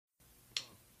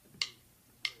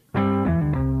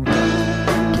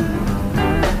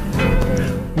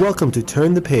welcome to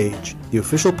Turn the Page, the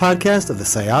official podcast of the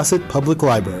Syosset Public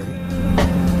Library.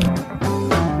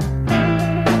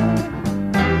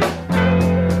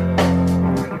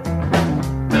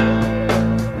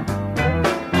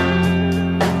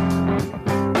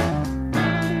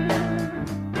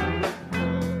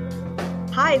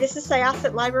 Hi, this is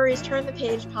Syosset Library's Turn the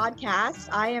Page podcast.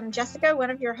 I am Jessica, one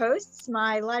of your hosts.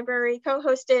 My library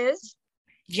co-host is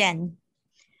Jen.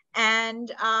 And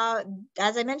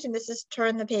as I mentioned, this is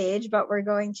Turn the Page, but we're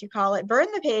going to call it Burn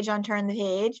the Page on Turn the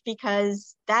Page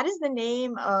because that is the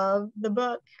name of the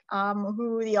book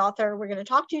who the author we're going to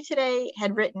talk to today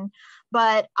had written.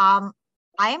 But I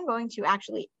am going to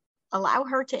actually allow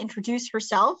her to introduce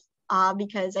herself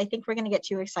because I think we're going to get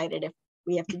too excited if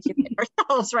we have to do it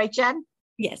ourselves, right, Jen?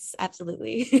 Yes,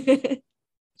 absolutely.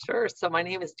 Sure. So my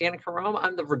name is Danica Roem.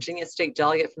 I'm the Virginia State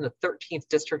Delegate from the 13th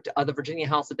District of the Virginia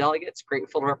House of Delegates.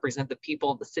 Grateful to represent the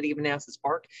people of the city of Manassas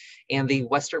Park and the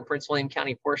western Prince William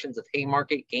County portions of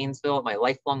Haymarket, Gainesville, and my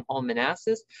lifelong home,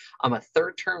 Manassas. I'm a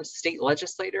third-term state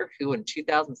legislator who in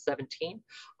 2017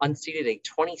 unseated a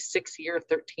 26-year,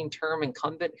 13-term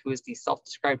incumbent who is the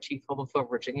self-described chief homophobe of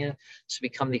Virginia to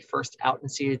become the first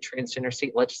out-and-seated transgender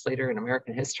state legislator in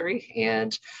American history.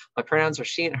 And my pronouns are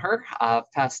she and her.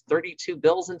 I've passed 32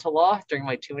 bills into law during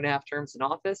my 2.5 terms in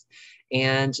office.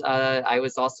 And I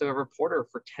was also a reporter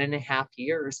for 10.5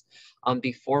 years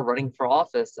before running for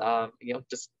office,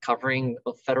 just covering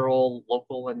federal,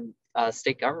 local, and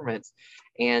state governments.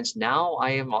 And now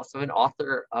I am also an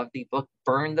author of the book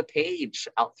Burn the Page,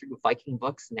 out through Viking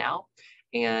Books now.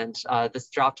 And this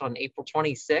dropped on April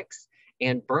 26th.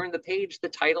 And Burn the Page, the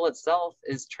title itself,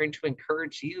 is trying to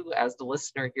encourage you as the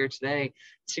listener here today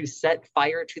to set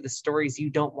fire to the stories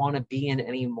you don't want to be in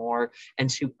anymore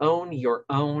and to own your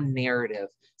own narrative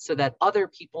so that other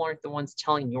people aren't the ones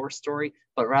telling your story,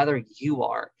 but rather you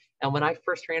are. And when I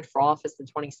first ran for office in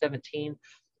 2017,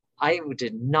 I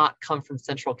did not come from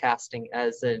central casting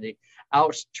as an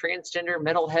out transgender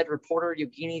metalhead reporter,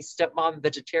 Yogini stepmom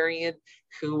vegetarian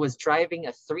who was driving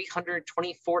a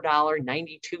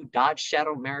 $324.92 Dodge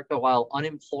Shadow America while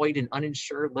unemployed and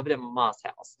uninsured, living in a mom's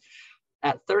house.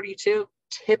 At 32,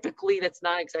 typically that's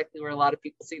not exactly where a lot of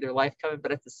people see their life coming,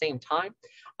 but at the same time,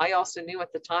 I also knew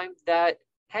at the time that,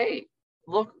 hey,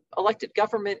 look, elected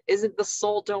government isn't the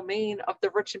sole domain of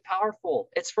the rich and powerful.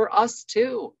 It's for us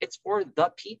too. It's for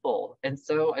the people. And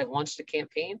so I launched a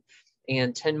campaign,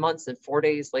 and 10 months and 4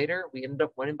 days later, we ended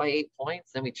up winning by 8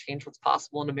 points, and we changed what's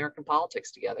possible in American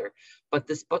politics together. But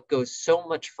this book goes so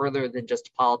much further than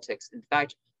just politics. In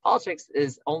fact, politics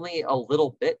is only a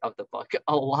little bit of the book.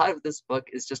 A lot of this book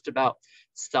is just about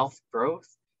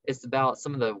self-growth. It's about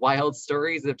some of the wild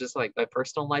stories of just like my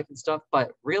personal life and stuff.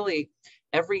 But really,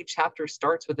 every chapter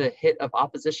starts with a hit of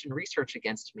opposition research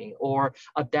against me, or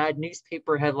a bad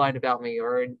newspaper headline about me,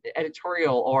 or an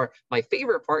editorial, or my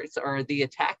favorite parts are the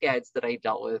attack ads that I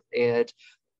dealt with. And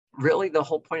really the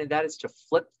whole point of that is to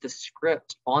flip the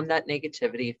script on that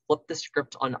negativity, flip the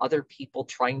script on other people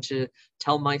trying to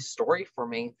tell my story for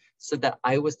me so that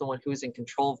I was the one who was in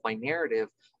control of my narrative,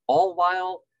 all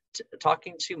while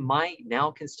talking to my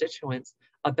now constituents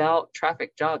about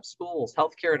traffic, jobs, schools,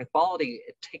 healthcare, and equality,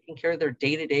 taking care of their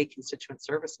day-to-day constituent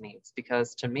service needs.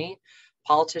 Because to me,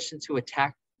 politicians who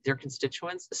attack their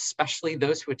constituents, especially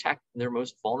those who attack their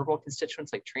most vulnerable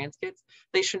constituents like trans kids,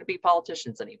 they shouldn't be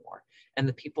politicians anymore. And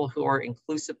the people who are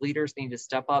inclusive leaders need to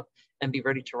step up and be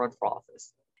ready to run for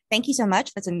office. Thank you so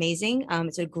much. That's amazing.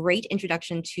 It's a great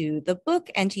introduction to the book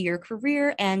and to your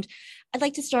career. And I'd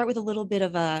like to start with a little bit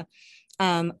of a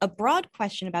broad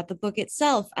question about the book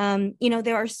itself.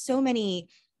 There are so many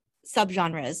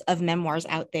subgenres of memoirs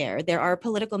out there. There are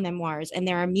political memoirs, and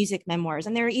there are music memoirs,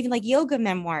 and there are even like yoga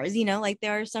memoirs,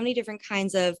 there are so many different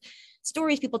kinds of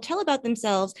stories people tell about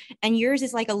themselves. And yours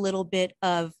is like a little bit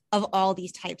of all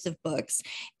these types of books.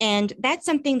 And that's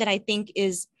something that I think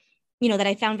is, that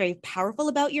I found very powerful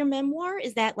about your memoir,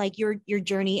 is that like your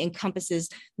journey encompasses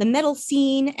the metal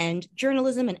scene and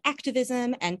journalism and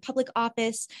activism and public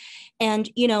office. And,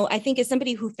 I think as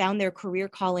somebody who found their career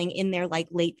calling in their like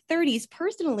late 30s,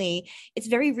 personally, it's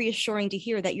very reassuring to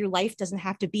hear that your life doesn't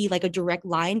have to be like a direct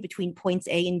line between points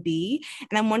A and B.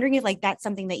 And I'm wondering if like that's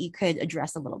something that you could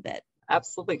address a little bit.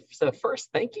 Absolutely. So first,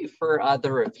 thank you for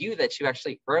the review that you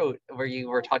actually wrote where you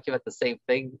were talking about the same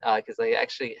thing, because I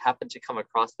actually happened to come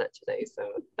across that today. So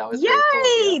that was Yay! Very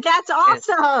cool. Yeah. That's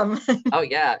awesome. Oh,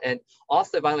 yeah. And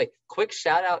also, by the way, quick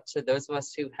shout out to those of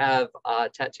us who have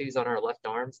tattoos on our left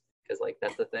arms, because like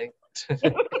that's the thing.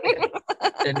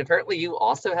 And apparently you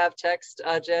also have text,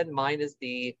 Jen. Mine is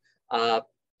the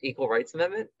Equal Rights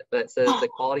Amendment that says the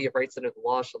quality of rights under the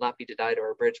law shall not be denied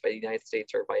or abridged by the United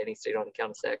States or by any state on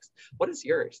account of sex. What is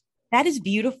yours? That is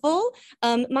beautiful.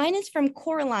 Mine is from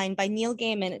Coraline by Neil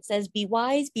Gaiman. It says, be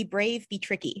wise, be brave, be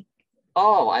tricky.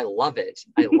 Oh, I love it.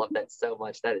 I love that so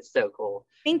much. That is so cool.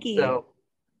 Thank you. So,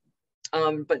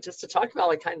 but just to talk about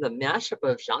like kind of the mashup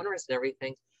of genres and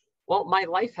everything, well, my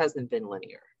life hasn't been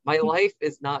linear. My life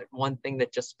is not one thing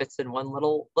that just fits in one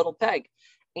little peg.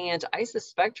 And I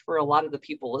suspect for a lot of the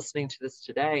people listening to this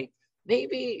today,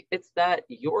 maybe it's that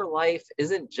your life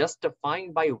isn't just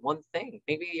defined by one thing.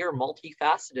 Maybe you're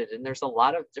multifaceted and there's a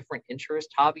lot of different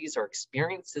interests, hobbies, or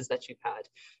experiences that you've had.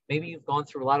 Maybe you've gone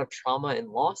through a lot of trauma and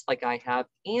loss like I have,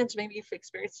 and maybe you've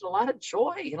experienced a lot of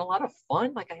joy and a lot of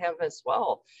fun like I have as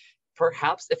well.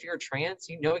 Perhaps if you're trans,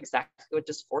 you know exactly what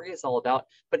dysphoria is all about.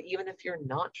 But even if you're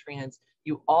not trans,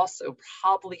 you also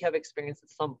probably have experienced at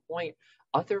some point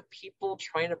other people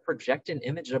trying to project an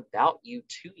image about you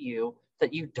to you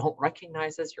that you don't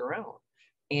recognize as your own.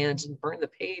 And in Burn the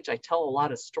Page, I tell a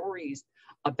lot of stories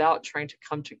about trying to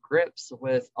come to grips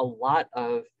with a lot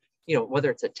of, you know, whether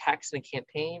it's attacks in a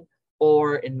campaign,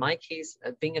 or in my case,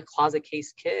 being a closet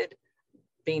case kid,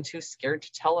 being too scared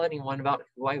to tell anyone about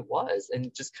who I was,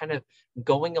 and just kind of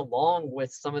going along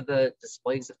with some of the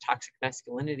displays of toxic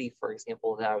masculinity, for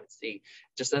example, that I would see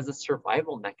just as a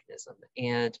survival mechanism,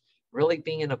 and really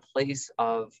being in a place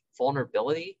of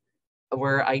vulnerability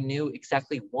where I knew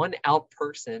exactly one out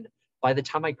person by the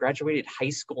time I graduated high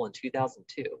school in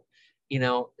 2002. You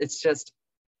know, it's just,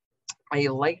 I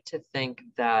like to think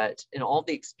that in all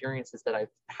the experiences that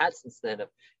I've had since then of,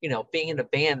 you know, being in a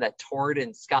band that toured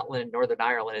in Scotland and Northern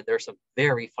Ireland, and there's some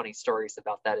very funny stories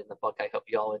about that in the book. I hope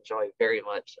you all enjoy very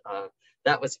much.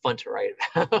 That was fun to write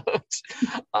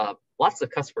about. Lots of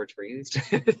cuss words were used.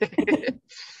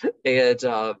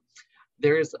 And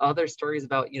there's other stories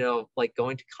about, you know, like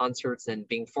going to concerts and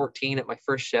being 14 at my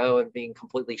first show and being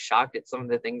completely shocked at some of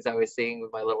the things I was seeing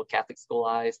with my little Catholic school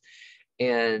eyes.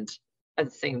 And at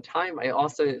the same time, I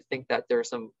also think that there are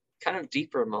some kind of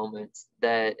deeper moments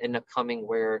that end up coming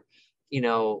where, you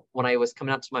know, when I was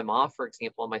coming out to my mom, for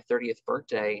example, on my 30th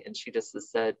birthday, and she just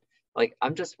said, like,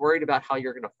 I'm just worried about how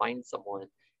you're going to find someone.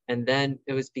 And then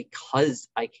it was because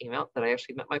I came out that I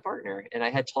actually met my partner. And I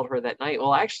had told her that night,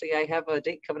 well, actually, I have a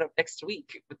date coming up next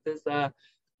week with this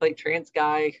like trans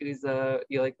guy who's you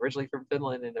know, like originally from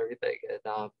Finland and everything.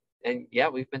 And yeah,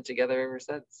 we've been together ever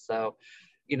since. So,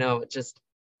 you know, just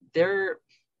there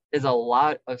is a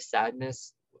lot of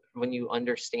sadness when you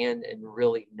understand and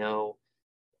really know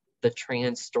the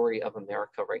trans story of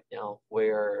America right now,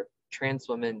 where trans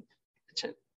women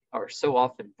are so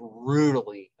often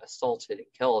brutally assaulted and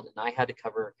killed. And I had to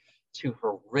cover 2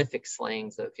 horrific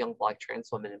slayings of young Black trans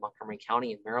women in Montgomery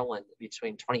County in Maryland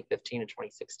between 2015 and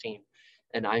 2016.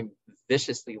 And I'm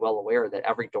viciously well aware that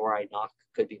every door I knock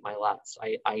could be my last.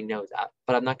 I know that,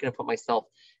 but I'm not going to put myself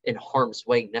in harm's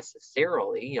way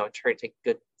necessarily, you know, try to take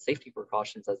good safety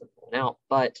precautions as I'm going out.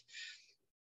 But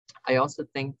I also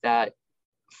think that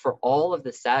for all of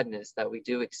the sadness that we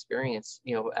do experience,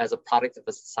 you know, as a product of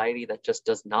a society that just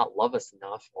does not love us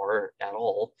enough or at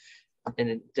all, and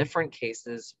in different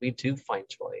cases, we do find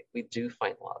joy, we do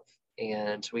find love,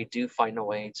 and we do find a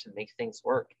way to make things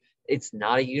work. It's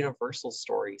not a universal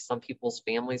story. Some people's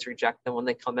families reject them when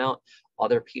they come out.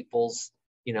 Other people's,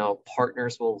 you know,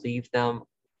 partners will leave them.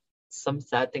 Some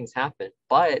sad things happen,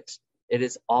 but it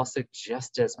is also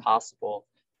just as possible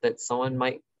that someone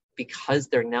might, because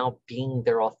they're now being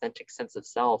their authentic sense of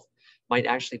self, might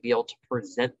actually be able to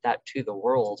present that to the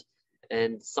world,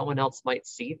 and someone else might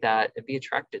see that and be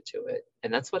attracted to it.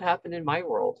 And that's what happened in my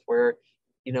world, where,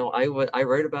 you know, I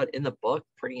wrote about in the book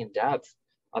pretty in depth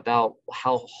about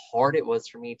how hard it was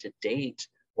for me to date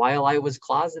while I was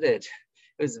closeted.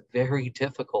 It was very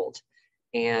difficult.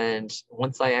 And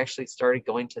once I actually started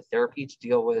going to therapy to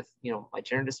deal with, you know, my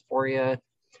gender dysphoria,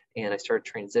 and I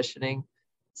started transitioning,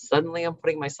 suddenly I'm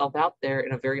putting myself out there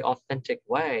in a very authentic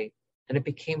way. And it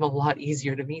became a lot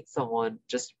easier to meet someone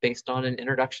just based on an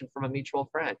introduction from a mutual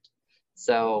friend.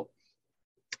 So,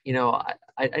 you know,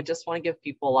 I just want to give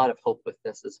people a lot of hope with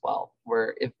this as well,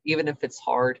 where even if it's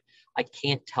hard, I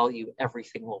can't tell you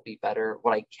everything will be better.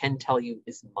 What I can tell you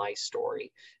is my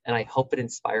story. And I hope it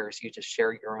inspires you to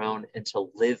share your own and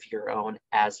to live your own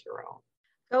as your own.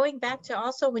 Going back to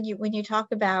also when you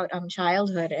talk about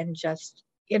childhood and just,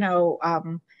 you know,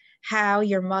 how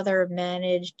your mother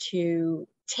managed to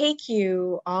take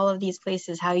you all of these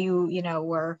places, how you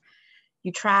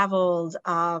traveled,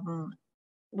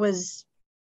 was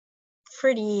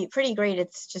pretty great.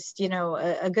 It's just, you know,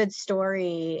 a good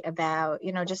story about,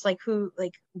 you know, just like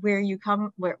where you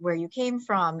came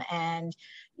from, and,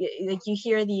 like you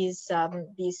hear these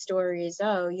stories,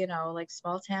 oh, you know, like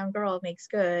small town girl makes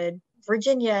good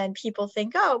Virginia, and people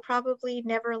think, oh, probably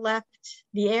never left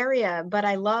the area. But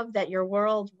I love that your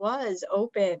world was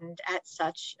opened at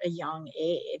such a young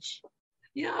age.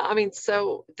 Yeah, I mean,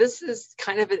 so this is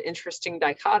kind of an interesting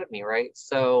dichotomy, right?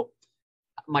 So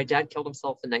my dad killed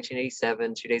himself in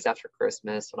 1987, 2 days after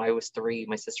Christmas. When I was 3,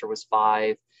 my sister was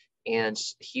 5, and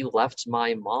he left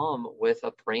my mom with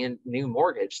a brand new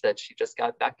mortgage that she just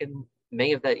got back in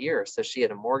May of that year. So she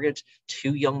had a mortgage,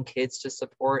 2 young kids to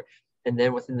support, and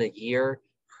then within the year,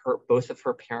 both of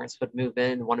her parents would move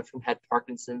in, one of whom had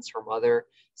Parkinson's, her mother.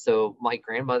 So my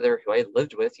grandmother, who I had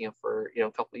lived with, for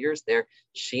a couple of years there,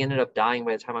 she ended up dying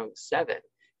by the time I was 7.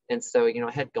 And so,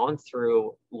 I had gone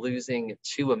through losing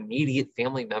 2 immediate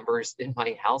family members in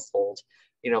my household,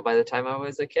 by the time I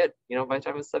was a kid, by the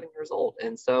time I was 7 years old.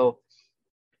 And so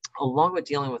along with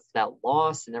dealing with that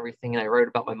loss and everything, and I wrote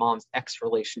about my mom's ex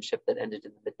relationship that ended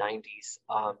in the mid 90s,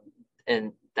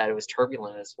 and that it was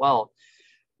turbulent as well.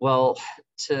 Well,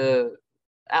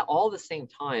 at all the same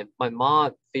time, my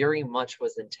mom very much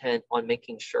was intent on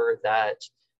making sure that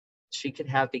she could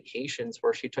have vacations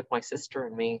where she took my sister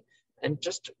and me and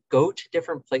just go to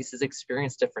different places,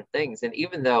 experience different things. And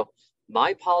even though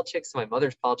my politics and my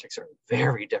mother's politics are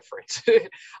very different,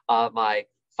 my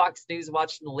Fox News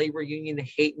watching, labor union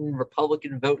hating,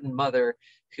 Republican voting mother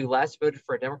who last voted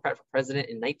for a Democrat for president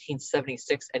in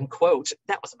 1976, and quote,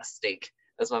 that was a mistake,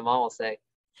 as my mom will say.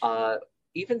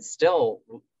 Even still,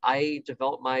 I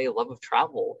developed my love of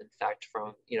travel, in fact,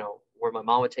 from, where my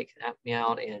mom would take me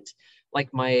out. And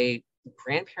like my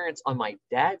grandparents on my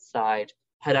dad's side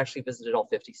had actually visited all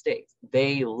 50 states.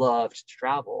 They loved to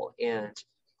travel. And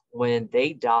when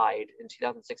they died in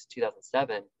 2006,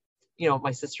 2007,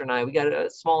 my sister and I, we got a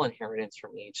small inheritance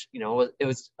from each. It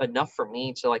was enough for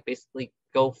me to basically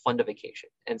go fund a vacation.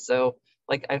 And so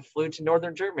I flew to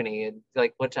northern Germany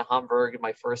and went to Hamburg in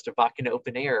my first Wacken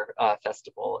open air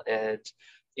festival. And,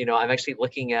 I'm actually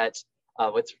looking at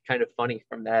what's kind of funny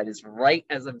from that is right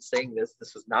as I'm saying this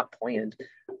was not planned.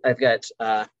 I've got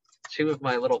 2 of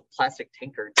my little plastic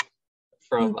tankards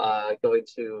from going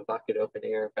to Wacken open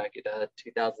air back in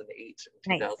 2008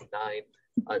 and 2009.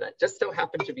 That just so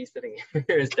happened to be sitting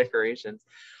here as decorations.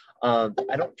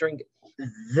 I don't drink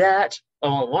that.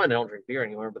 Oh, 1, I don't drink beer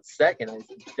anymore, but 2nd, I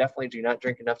definitely do not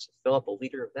drink enough to fill up a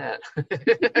liter of that.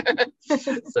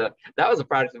 So that was a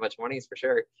product of much money, for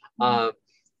sure. But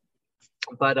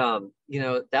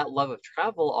that love of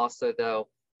travel also, though,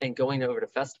 and going over to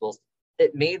festivals,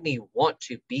 it made me want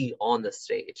to be on the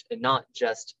stage and not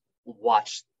just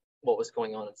watch what was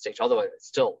going on stage, although I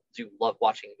still do love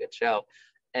watching a good show.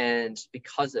 And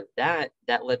because of that,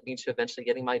 that led me to eventually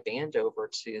getting my band over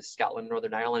to Scotland,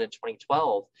 Northern Ireland in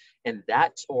 2012. And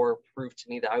that tour proved to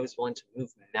me that I was willing to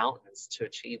move mountains to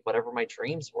achieve whatever my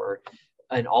dreams were.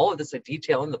 And all of this I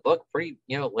detail in the book pretty,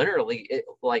 linearly,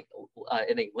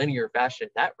 in a linear fashion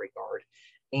in that regard.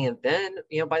 And then,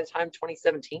 by the time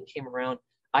 2017 came around,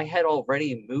 I had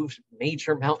already moved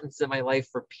major mountains in my life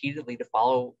repeatedly to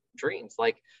follow dreams.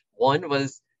 One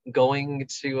was going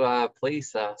to a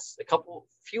place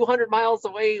few hundred miles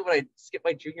away when I skipped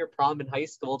my junior prom in high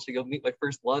school to go meet my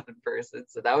first love in person.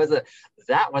 So that was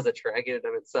a trek in and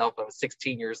of itself. I was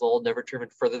 16 years old, never driven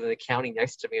further than the county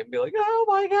next to me, and be like, oh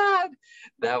my God,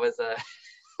 that was a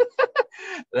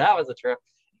that was a trip.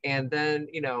 And then,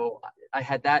 I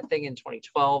had that thing in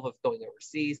 2012 of going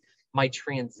overseas. My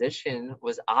transition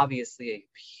was obviously a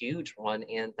huge one,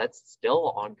 and that's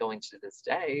still ongoing to this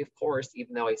day, of course,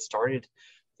 even though I started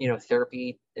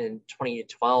therapy in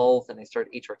 2012 and I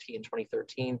started HRT in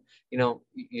 2013.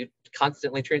 You're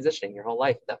constantly transitioning your whole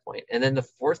life at that point. And then the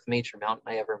 4th major mountain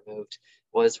I ever moved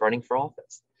was running for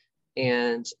office.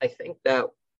 And I think that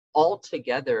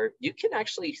altogether, you can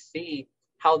actually see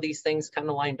how these things kind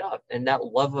of lined up, and that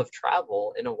love of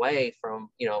travel in a way from,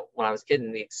 when I was a kid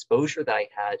and the exposure that I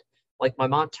had. My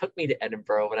mom took me to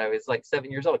Edinburgh when I was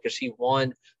 7 years old because she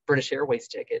won British Airways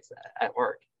tickets at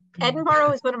work.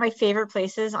 Edinburgh is one of my favorite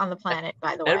places on the planet,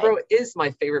 by the way. Edinburgh is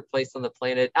my favorite place on the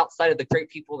planet, outside of the great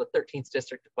people of the 13th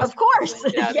district of West. Of course,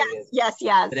 yes.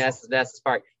 Manassas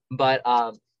Park. But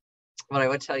what I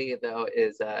would tell you though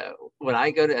is when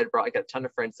I go to Edinburgh, I got a ton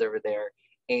of friends over there,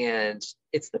 and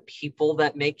it's the people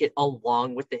that make it,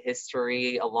 along with the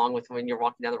history, along with when you're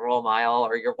walking down the Royal Mile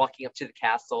or you're walking up to the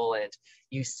castle and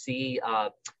you see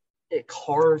it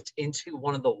carved into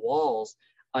one of the walls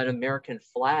an American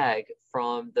flag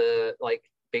from the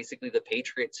basically the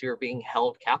patriots who are being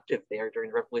held captive there during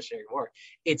the Revolutionary War.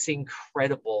 It's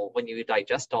incredible when you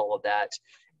digest all of that,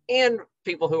 and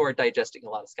people who are digesting a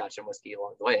lot of scotch and whiskey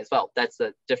along the way as well. That's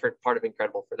a different part of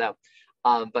incredible for them.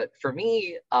 But for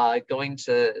me, going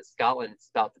to Scotland, it's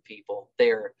about the people.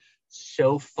 They're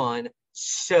so fun,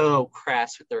 so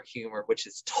crass with their humor, which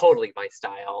is totally my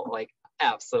style. Like,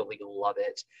 absolutely love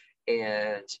it.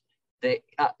 And they,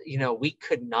 we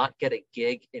could not get a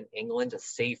gig in England to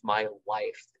save my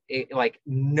life. Like,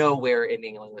 nowhere in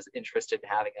England was interested in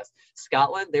having us.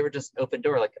 Scotland, they were just open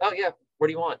door, like, oh yeah, what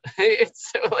do you want? It's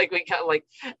so like we got like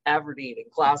Aberdeen and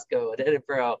Glasgow and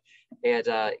Edinburgh, and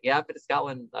I've been to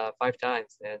Scotland 5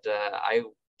 times, and I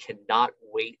cannot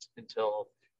wait until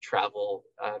travel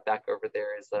back over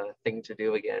there is a thing to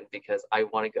do again, because I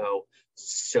want to go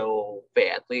so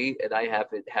badly, and I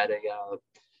haven't had a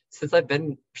since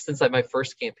my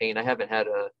first campaign, I haven't had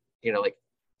a like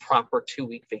proper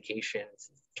 2-week vacation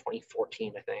since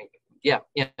 2014, I think. I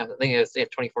think it was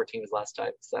 2014 was last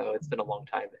time, so it's been a long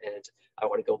time, and I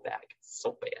want to go back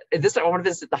so bad. And this time I want to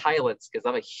visit the Highlands because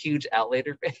I'm a huge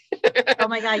Outlander fan. Oh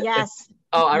my God, yes.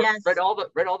 I read all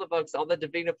the books, all the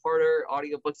Davina Porter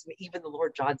audiobooks, and even the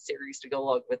Lord John series to go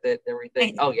along with it and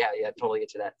everything. Oh yeah, totally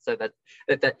into that. So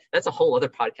that's a whole other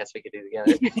podcast we could do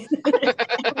together.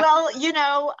 Well,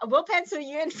 we'll pencil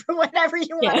you in for whatever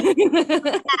you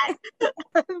want.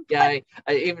 Yeah,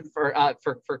 I even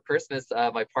for Christmas,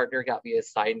 my partner got me a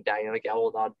signed Diana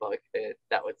Gabaldon book. And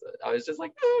I was just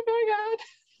like, oh my God.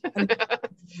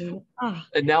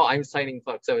 And now I'm signing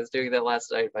books. I was doing that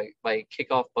last night, my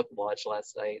kickoff book launch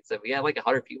last night. So we had like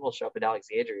 100 people show up in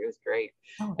Alexandria. It was great.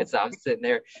 And so I was sitting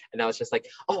there and I was just like,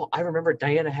 oh, I remember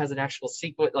Diana has an actual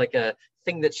sequence, like a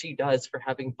thing that she does for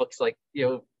having books like,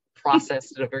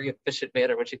 processed in a very efficient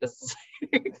manner when she does.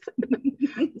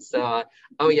 So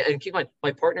and keep in mind,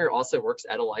 my partner also works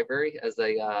at a library as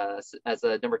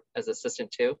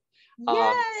assistant too.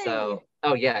 So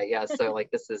so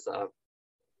like this is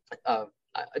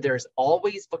there's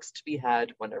always books to be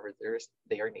had whenever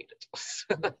they are needed.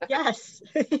 Yes.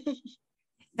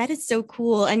 That is so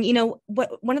cool. And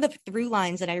one of the through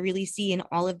lines that I really see in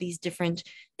all of these different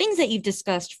things that you've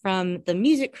discussed, from the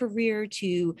music career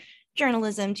to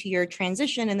journalism to your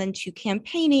transition and then to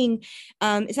campaigning,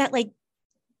 is that like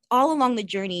all along the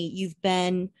journey you've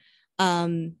been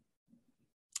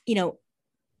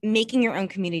making your own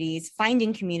communities,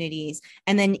 finding communities,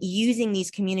 and then using these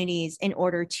communities in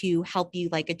order to help you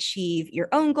like achieve your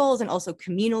own goals and also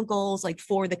communal goals, like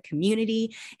for the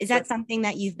community. Is that something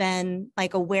that you've been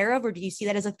like aware of, or do you see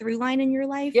that as a through line in your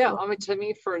life? Yeah, to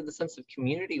me, for the sense of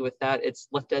community with that, it's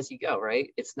lift as you go,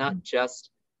 right? It's not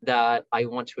just that I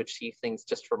want to achieve things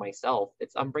just for myself.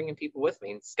 I'm bringing people with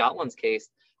me. In Scotland's case,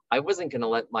 I wasn't going to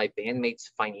let my bandmates'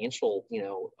 financial,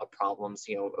 problems,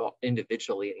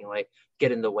 individually anyway,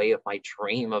 get in the way of my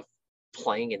dream of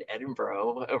playing in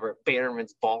Edinburgh over at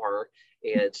Bannerman's Bar.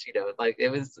 And,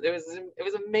 it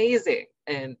was amazing.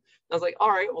 And I was like, all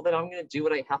right, well then I'm going to do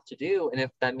what I have to do. And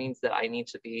if that means that I need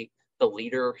to be the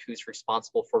leader who's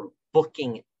responsible for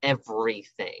booking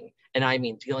everything, and I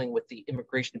mean dealing with the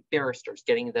immigration barristers,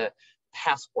 getting the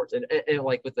passports, and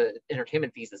like with the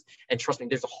entertainment visas, and trust me,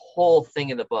 there's a whole thing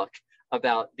in the book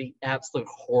about the absolute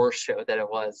horror show that it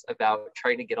was about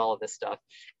trying to get all of this stuff.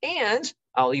 And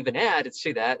I'll even add it's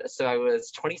to that. So I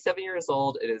was 27 years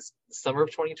old. It is the summer of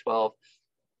 2012,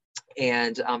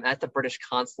 and at the British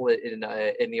consulate in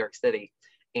New York City,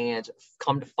 and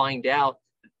come to find out,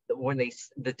 when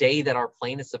the day that our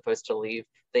plane is supposed to leave,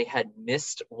 they had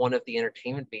missed one of the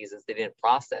entertainment visas. They didn't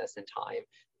process in time,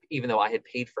 even though I had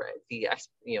paid for it,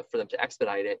 for them to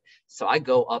expedite it. So I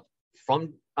go up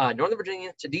from Northern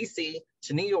Virginia to DC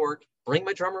to New York, bring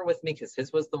my drummer with me because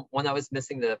his was the one that was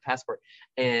missing the passport,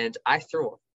 and I threw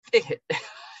a fit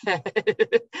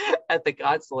at the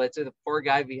consulate to the poor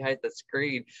guy behind the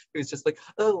screen who's just like,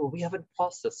 oh, we haven't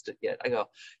processed it yet. I go,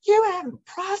 you haven't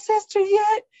processed it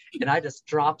yet? And I just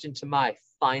dropped into my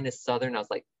finest Southern. I was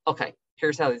like, okay,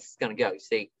 here's how this is going to go. You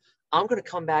see, I'm going to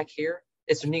come back here.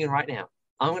 It's renewing right now.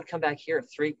 I'm going to come back here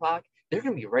at 3 o'clock. They're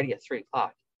going to be ready at 3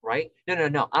 o'clock, right? No.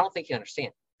 I don't think you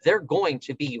understand. They're going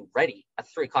to be ready at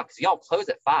 3 o'clock because y'all close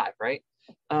at 5, right?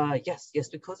 Yes,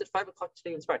 we close at 5 o'clock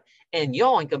today and Friday. And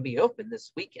y'all ain't going to be open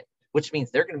this weekend, which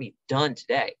means they're going to be done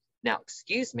today. Now,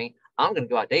 excuse me, I'm going to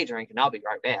go out day drink and I'll be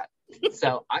right back.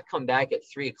 So I come back at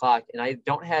 3 o'clock, and I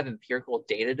don't have empirical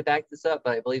data to back this up,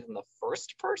 but I believe I'm the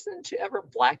first person to ever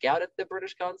black out at the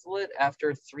British consulate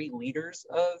after 3 liters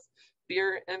of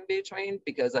beer in between,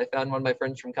 because I found one of my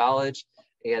friends from college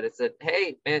and it said,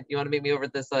 hey man, you want to meet me over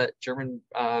at this German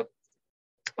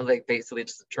like basically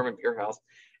just a German beer house,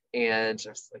 and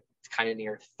just like it's kind of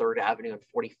near 3rd Avenue and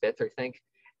 45th, I think.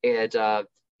 And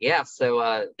yeah,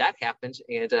 so that happened,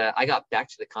 and I got back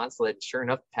to the consulate, and sure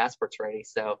enough, the passport's ready.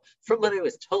 So from what I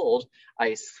was told,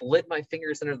 I slid my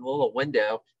fingers under the little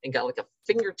window and got like a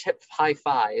fingertip high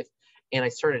five, and I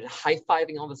started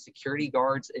high-fiving all the security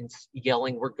guards and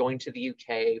yelling, "We're going to the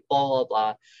UK, blah,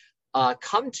 blah, blah."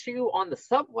 Come to on the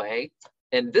subway,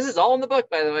 and this is all in the book,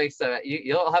 by the way, so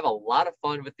you'll have a lot of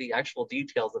fun with the actual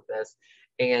details of this.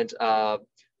 And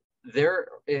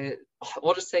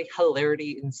we'll just say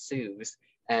hilarity ensues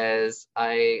as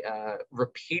I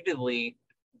repeatedly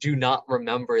do not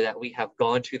remember that we have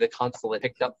gone to the consulate,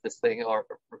 picked up this thing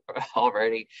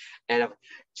already, and I'm,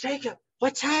 Jacob,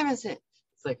 what time is it?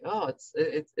 It's like, oh,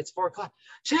 it's 4 o'clock.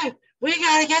 Jacob, we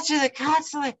gotta get to the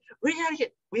consulate.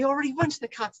 We already went to the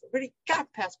consulate. We already got a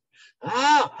passport.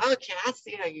 Oh, okay, I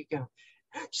see how you go.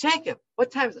 Jacob,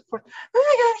 what time is it? 4. We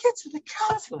gotta get to the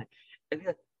consulate. And he's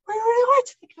like, we already went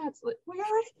to the consulate. We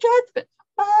already got it.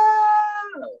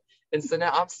 Oh. And so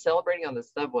now I'm celebrating on the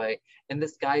subway, and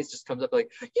this guy just comes up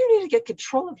like, you need to get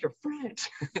control of your friend.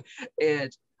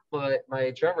 And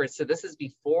my drummer, so this is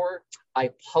before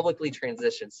I publicly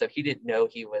transitioned, so he didn't know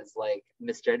he was like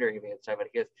misgendering me at the time, but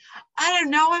he goes, I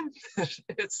didn't know him.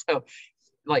 So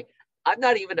like, I'm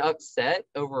not even upset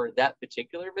over that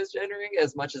particular misgendering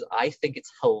as much as I think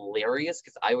it's hilarious,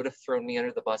 because I would have thrown me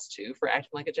under the bus too for acting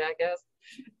like a jackass.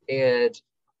 And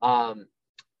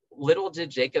little did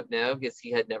Jacob know, because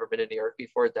he had never been to New York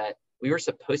before, that we were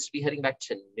supposed to be heading back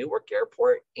to Newark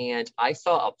Airport, and I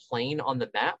saw a plane on the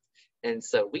map. And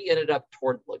so we ended up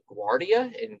toward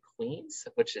LaGuardia in Queens,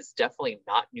 which is definitely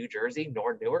not New Jersey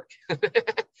nor Newark.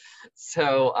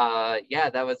 So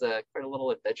yeah, that was quite a little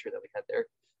adventure that we had there.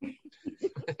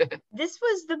 This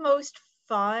was the most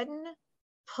fun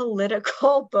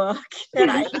political book that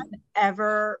I have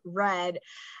ever read.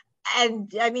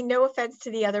 And I mean, no offense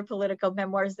to the other political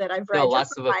memoirs that I've read. No,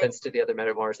 lots of offense to the other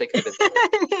memoirs. They could have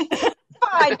been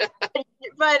fine.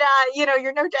 But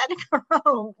you're no Danica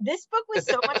Roem. This book was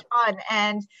so much fun.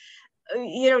 And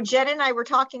Jen and I were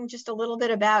talking just a little bit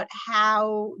about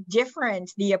how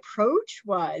different the approach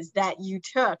was that you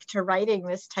took to writing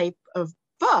this type of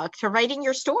book, to writing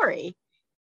your story.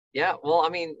 Yeah, well, I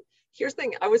mean, here's the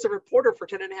thing. I was a reporter for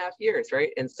 10 and a half years,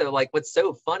 right? And so like, what's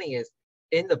so funny is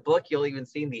in the book, you'll even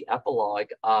see in the epilogue,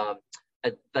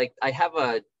 like I have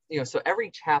so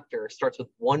every chapter starts with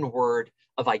one word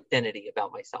of identity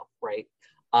about myself, right?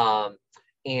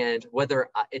 And whether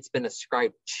it's been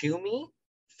ascribed to me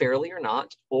fairly or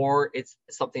not, or it's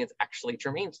something that's actually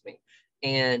germane to me.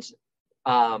 And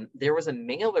there was a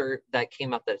mailer that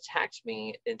came out that attacked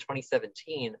me in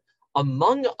 2017,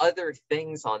 among other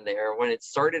things on there, when it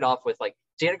started off with like,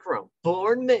 Danica Roem,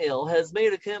 born male, has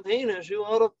made a campaign issue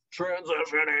out of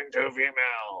transitioning to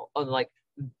female, on like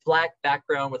black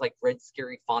background with like red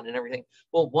scary font and everything.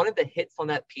 Well, one of the hits on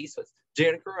that piece was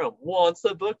Danica Roem wants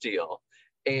a book deal.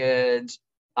 And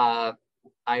I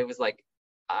was like,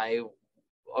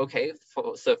 okay,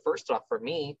 so first off, for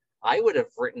me, I would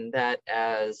have written that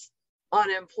as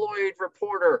unemployed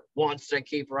reporter wants to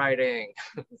keep writing.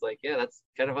 It's like, yeah, that's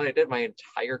kind of what I did my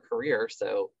entire career.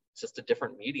 So it's just a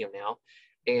different medium now.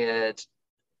 And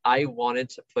I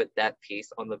wanted to put that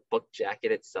piece on the book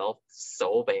jacket itself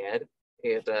so bad.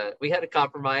 And we had a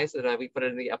compromise, and we put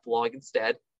it in the epilogue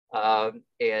instead. And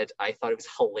I thought it was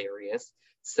hilarious.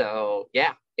 So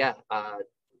yeah.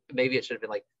 Maybe it should have been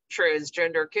like,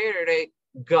 transgender candidate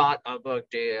got a book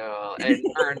deal and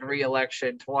earned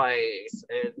re-election twice,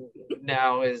 and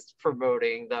now is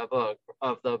promoting the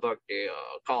book deal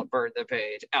called Burn the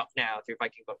Page, out now through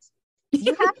Viking Books.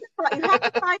 You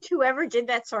have to find whoever did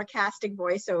that sarcastic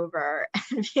voiceover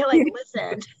and be like,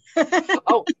 listen.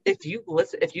 Oh, if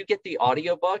you get the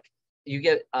audiobook, you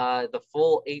get the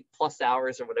full 8+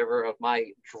 hours or whatever of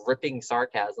my dripping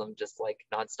sarcasm, just like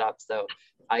nonstop. So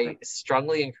I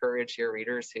strongly encourage your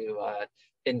readers who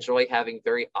enjoy having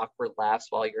very awkward laughs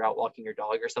while you're out walking your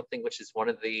dog or something, which is one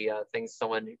of the things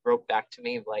someone wrote back to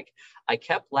me, like, I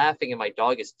kept laughing and my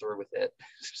dog is through with it.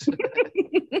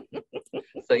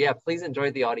 So yeah, please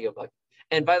enjoy the audiobook.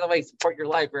 And by the way, support your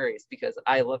libraries, because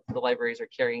I love the libraries are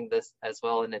carrying this as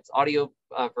well in its audio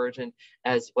version,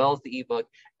 as well as the ebook,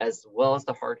 as well as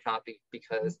the hard copy,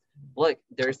 because look,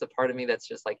 there's the part of me that's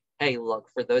just like, hey, look,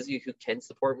 for those of you who can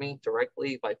support me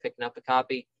directly by picking up a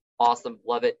copy, awesome,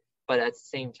 love it. But at the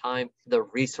same time, the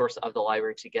resource of the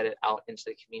library to get it out into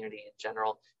the community in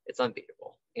general, it's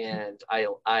unbeatable. And I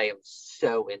am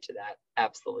so into that.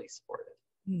 Absolutely support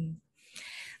it.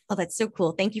 Oh, that's so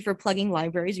cool. Thank you for plugging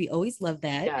libraries. We always love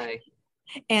that. Yay.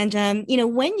 And,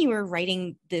 when you were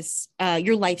writing this,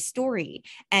 your life story,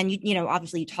 and,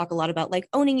 obviously you talk a lot about like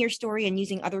owning your story and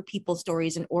using other people's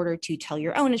stories in order to tell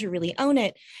your own and to really own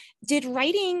it. Did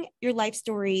writing your life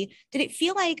story, did it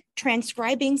feel like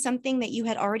transcribing something that you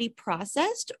had already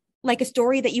processed, like a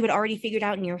story that you had already figured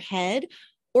out in your head?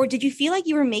 Or did you feel like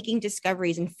you were making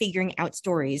discoveries and figuring out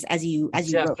stories as you wrote?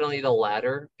 Definitely the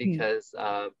latter, because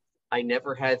I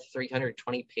never had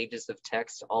 320 pages of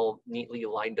text all neatly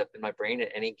lined up in my brain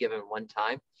at any given one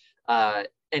time.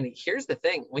 And here's the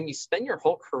thing: when you spend your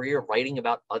whole career writing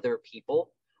about other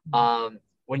people,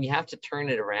 when you have to turn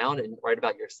it around and write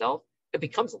about yourself, it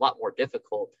becomes a lot more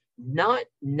difficult. Not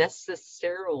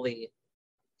necessarily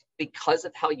because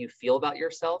of how you feel about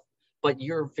yourself, but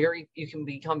you can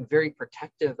become very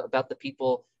protective about the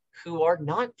people who are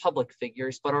not public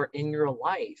figures but are in your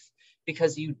life,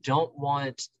 because you don't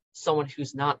want someone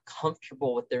who's not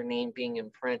comfortable with their name being in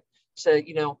print to,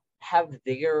 have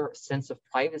their sense of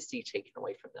privacy taken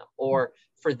away from them, or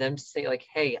for them to say like,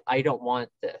 hey, I don't want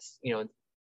this,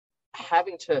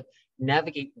 having to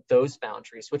navigate those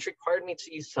boundaries, which required me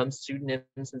to use some pseudonyms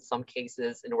in some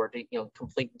cases in order to,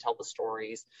 complete and tell the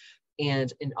stories.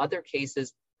 And in other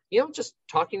cases, just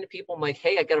talking to people, I'm like,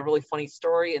 hey, I got a really funny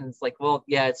story. And it's like, well,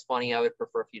 yeah, it's funny. I would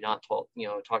prefer if you not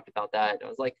talked about that. And I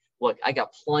was like, look, I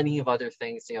got plenty of other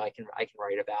things, I can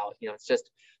write about. It's just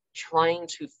trying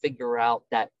to figure out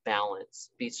that balance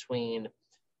between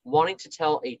wanting to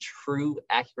tell a true,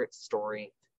 accurate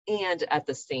story and at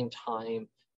the same time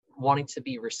wanting to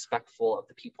be respectful of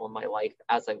the people in my life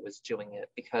as I was doing it.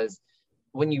 Because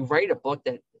when you write a book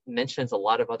that mentions a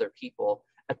lot of other people,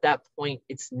 at that point,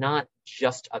 it's not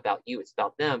just about you, it's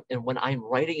about them. And when I'm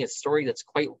writing a story that's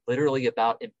quite literally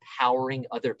about empowering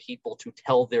other people to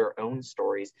tell their own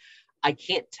stories, I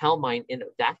can't tell mine in a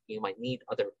vacuum. I need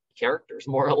other characters,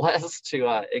 more or less,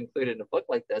 to include in a book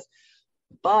like this.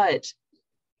 But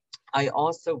I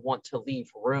also want to leave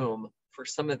room for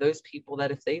some of those people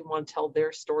that if they want to tell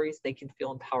their stories, they can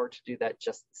feel empowered to do that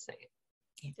just the same.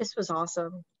 This was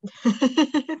awesome.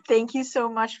 Thank you so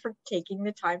much for taking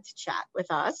the time to chat with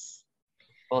us.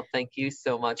 Well, thank you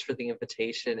so much for the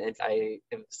invitation. And I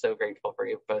am so grateful for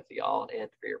you, both of y'all, and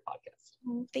for your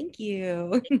podcast. Thank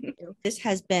you. This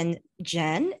has been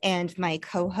Jen and my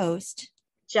co-host,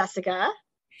 Jessica,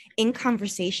 in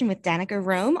conversation with Danica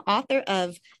Roem, author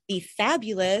of the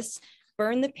fabulous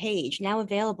Burn the Page, now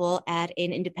available at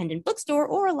an independent bookstore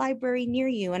or a library near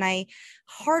you. And I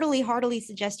heartily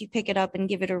suggest you pick it up and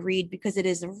give it a read, because it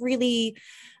is really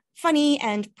funny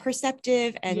and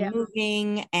perceptive and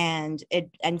moving and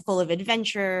full of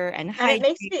adventure and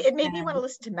it made me want to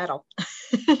listen to metal.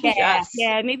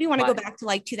 Maybe want to go back to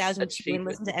like 2002 and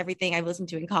listen to everything I listened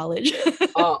to in college.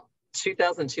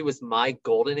 2002 was my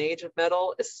golden age of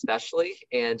metal, especially,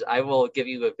 and I will give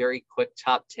you a very quick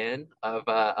top 10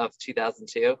 of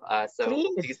 2002. Hey,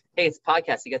 it's a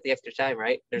podcast, you got the extra time,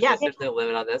 right? There's no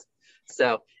limit on this.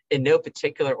 So in no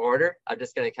particular order, I'm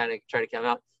just going to kind of try to come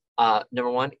out.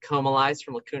 Number 1, Coma Lies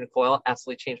from Lacuna Coil,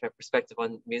 absolutely changed my perspective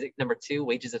on music. Number 2,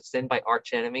 Wages of Sin by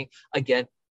Arch Enemy, again,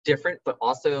 different, but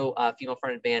also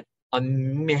female-fronted band,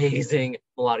 amazing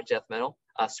melodic death metal.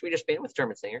 Swedish band with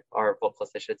German singer, or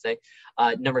vocalist, I should say.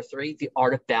 Number 3, The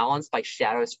Art of Balance by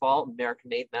Shadows Fall,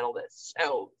 American-made metal that's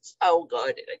so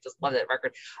good. I just love that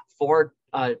record. 4,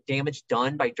 Damage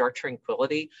Done by Dark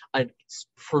Tranquillity,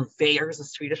 purveyors of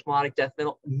Swedish melodic death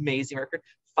metal, amazing record.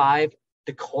 5,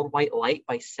 The Cold White Light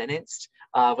by Sentenced,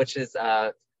 which is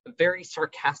a very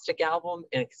sarcastic album,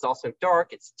 and it's also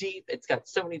dark, it's deep, it's got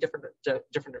so many different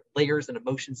layers and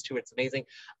emotions to it. It's amazing.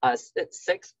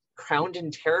 6, Crowned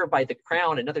in Terror by The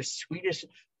Crown, another Swedish,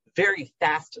 very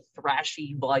fast,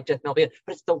 thrashy melodic death metal band,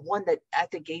 but it's the one that at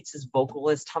the Gates'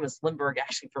 vocalist Thomas Lindberg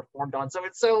actually performed on, so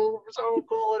it's so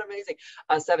cool and amazing.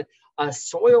 7,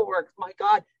 Soilwork, my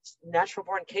God, Natural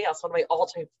Born Chaos, one of my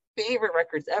all-time favorite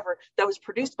records ever, that was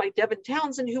produced by Devin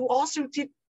Townsend, who also did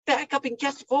backup and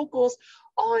guest vocals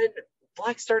on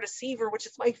Black Star Deceiver, which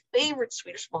is my favorite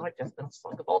Swedish melodic death metal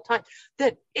song of all time.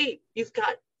 Then 8, you've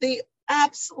got the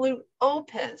absolute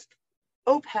opus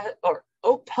of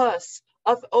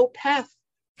Opeth,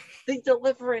 the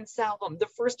Deliverance album. The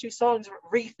first 2 songs are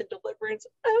Wreath and Deliverance,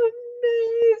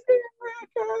 amazing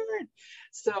record.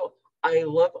 So I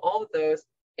love all of those,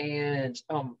 and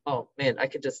oh man, I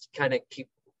could just kind of keep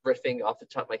riffing off the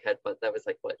top of my head, but that was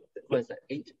like what was that,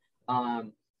 8?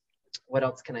 what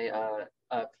else can I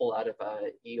pull out of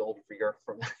ye old rear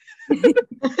from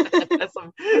as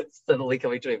I'm suddenly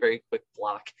coming to a very quick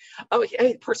block. Oh,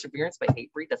 hey, Perseverance by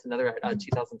Hatebreed. That's another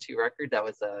 2002 record. That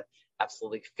was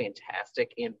absolutely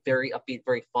fantastic and very upbeat,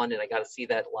 very fun. And I got to see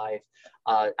that live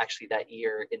actually that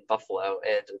year in Buffalo.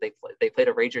 And they played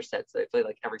a Rager set. So they played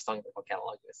like every song in their whole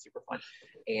catalog. It was super fun.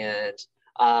 And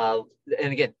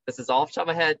again, this is all off the top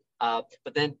of my head.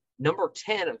 But then number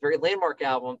 10, a very landmark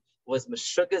album, was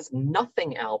Meshuggah's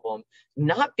Nothing album,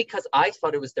 not because I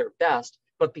thought it was their best,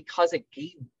 but because it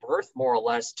gave birth more or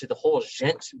less to the whole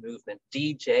gent movement,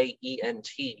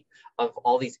 DJENT, of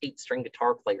all these 8-string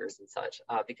guitar players and such,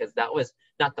 because that was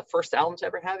not the first album to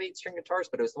ever have 8-string guitars,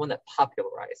 but it was the one that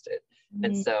popularized it. Mm-hmm.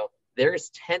 And so there's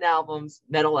 10 albums,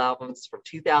 metal albums from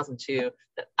 2002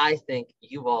 that I think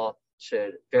you all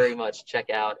should very much check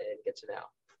out and get to know.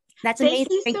 That's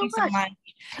amazing. Thank you so much.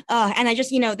 And I just,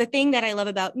 the thing that I love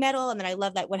about metal, and that I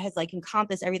love that what has like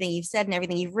encompassed everything you've said and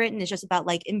everything you've written, is just about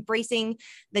like embracing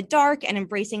the dark and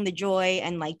embracing the joy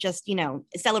and like just,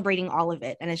 celebrating all of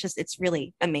it. And it's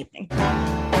really amazing.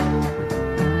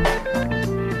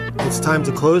 It's time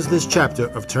to close this chapter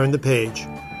of Turn the Page.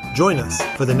 Join us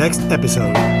for the next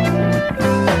episode.